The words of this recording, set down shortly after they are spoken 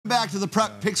Back to the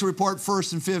Prep Picks Report,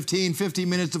 first and 15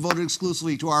 minutes devoted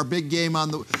exclusively to our big game on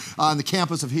the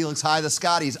campus of Helix High. The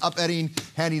Scotties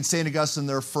handing St. Augustine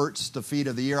their first defeat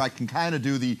of the year. I can kind of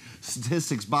do the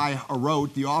statistics by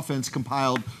rote. The offense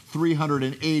compiled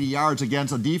 380 yards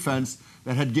against a defense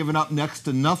that had given up next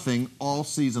to nothing all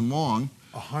season long.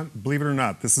 Believe it or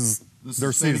not, this is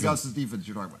their St. season. Augustine's defense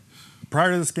you're talking about.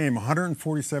 Prior to this game,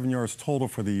 147 yards total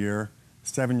for the year,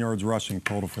 7 yards rushing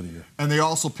total for the year. And they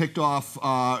also picked off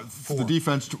the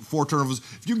defense 4 turnovers.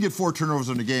 If you can get 4 turnovers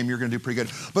in a game, you're going to do pretty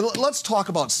good. But let's talk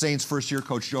about Saints first-year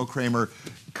coach Joe Kramer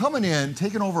coming in,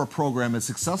 taking over a program as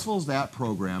successful as that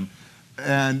program,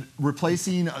 and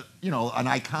replacing an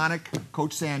iconic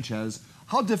Coach Sanchez.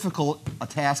 How difficult a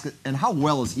task, and how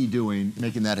well is he doing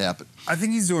making that happen? I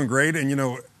think he's doing great, and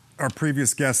our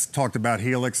previous guests talked about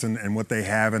Helix and what they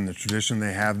have and the tradition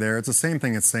they have there. It's the same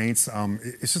thing at Saints.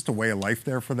 It's just a way of life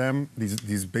there for them,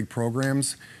 these big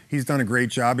programs. He's done a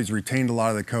great job. He's retained a lot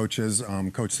of the coaches.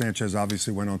 Coach Sanchez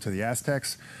obviously went on to the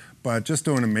Aztecs, but just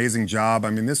doing an amazing job.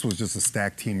 I mean, this was just a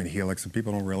stacked team at Helix, and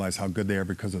people don't realize how good they are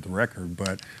because of the record,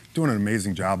 but doing an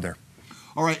amazing job there.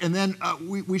 All right, and then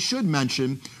we should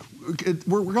mention,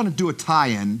 we're going to do a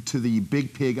tie-in to the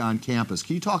Big Pig on campus.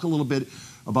 Can you talk a little bit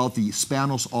about the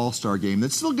Spanos All-Star game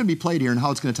that's still going to be played here and how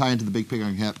it's going to tie into the Big Pig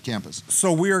on campus?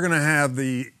 So we are going to have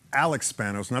the Alex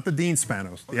Spanos, not the Dean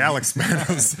Spanos, the Alex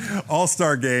Spanos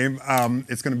All-Star game.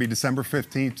 It's going to be December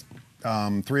 15th,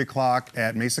 3 o'clock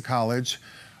at Mesa College.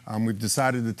 We've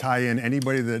decided to tie in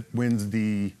anybody that wins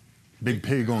the Big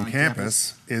Pig on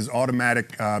campus is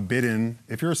automatic bid-in,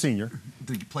 if you're a senior,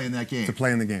 to play in that game. To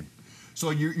play in the game. So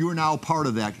you are now part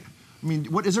of that. I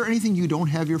mean, is there anything you don't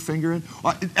have your finger in?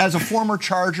 As a former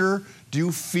Charger, do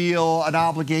you feel an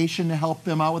obligation to help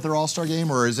them out with their All-Star game,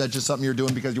 or is that just something you're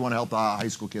doing because you want to help the high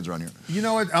school kids around here? You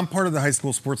know what? I'm part of the High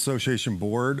School Sports Association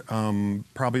board.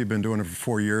 Probably been doing it for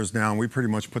 4 years now, and we pretty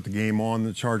much put the game on.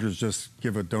 The Chargers just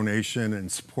give a donation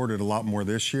and support it a lot more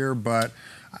this year, but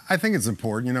I think it's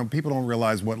important. People don't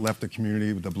realize what left the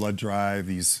community with the blood drive,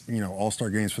 these, all-star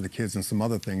games for the kids and some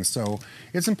other things. So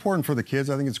it's important for the kids.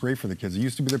 I think it's great for the kids. It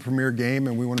used to be the premier game,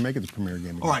 and we want to make it the premier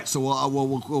game again. All right, so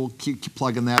we'll keep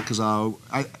plugging that because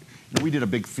we did a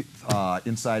big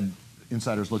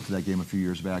insider's look to that game a few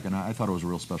years back, and I thought it was a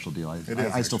real special deal.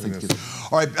 I still think it is.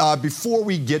 All right, before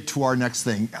we get to our next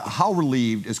thing, how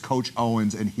relieved is Coach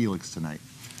Owens and Helix tonight?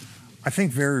 I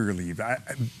think very relieved.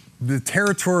 The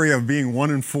territory of being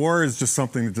 1-4 is just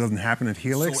something that doesn't happen at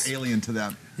Helix. So alien to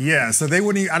them. Yeah, so they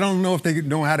wouldn't. I don't know if they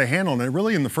know how to handle it. It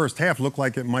really, in the first half, looked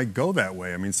like it might go that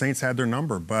way. I mean, Saints had their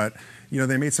number, but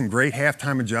they made some great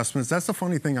halftime adjustments. That's the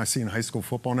funny thing I see in high school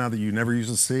football now that you never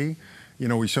used to see.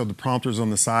 We showed the prompters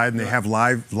on the side, and they have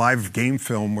live game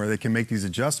film where they can make these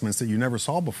adjustments that you never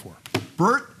saw before.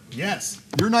 Bert? Yes.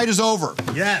 Your night is over.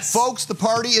 Yes. Folks, the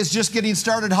party is just getting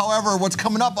started. However, what's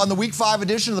coming up on the Week 5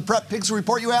 edition of the Prep Picks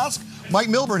Report, you ask? Mike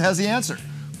Milburn has the answer.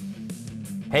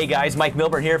 Hey guys, Mike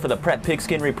Milburn here for the Prep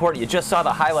Pigskin Report. You just saw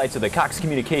the highlights of the Cox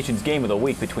Communications game of the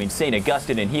week between St.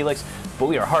 Augustine and Helix, but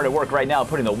we are hard at work right now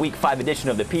putting the Week 5 edition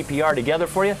of the PPR together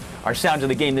for you. Our sounds of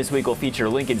the game this week will feature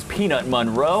Lincoln's Peanut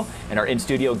Monroe, and our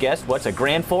in-studio guest, what's a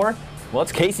Grand Four? Well,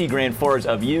 it's Casey Grand Fours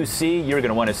of UC. You're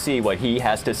going to want to see what he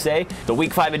has to say. The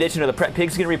Week 5 edition of the Prep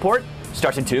Pigskin Report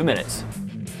starts in 2 minutes.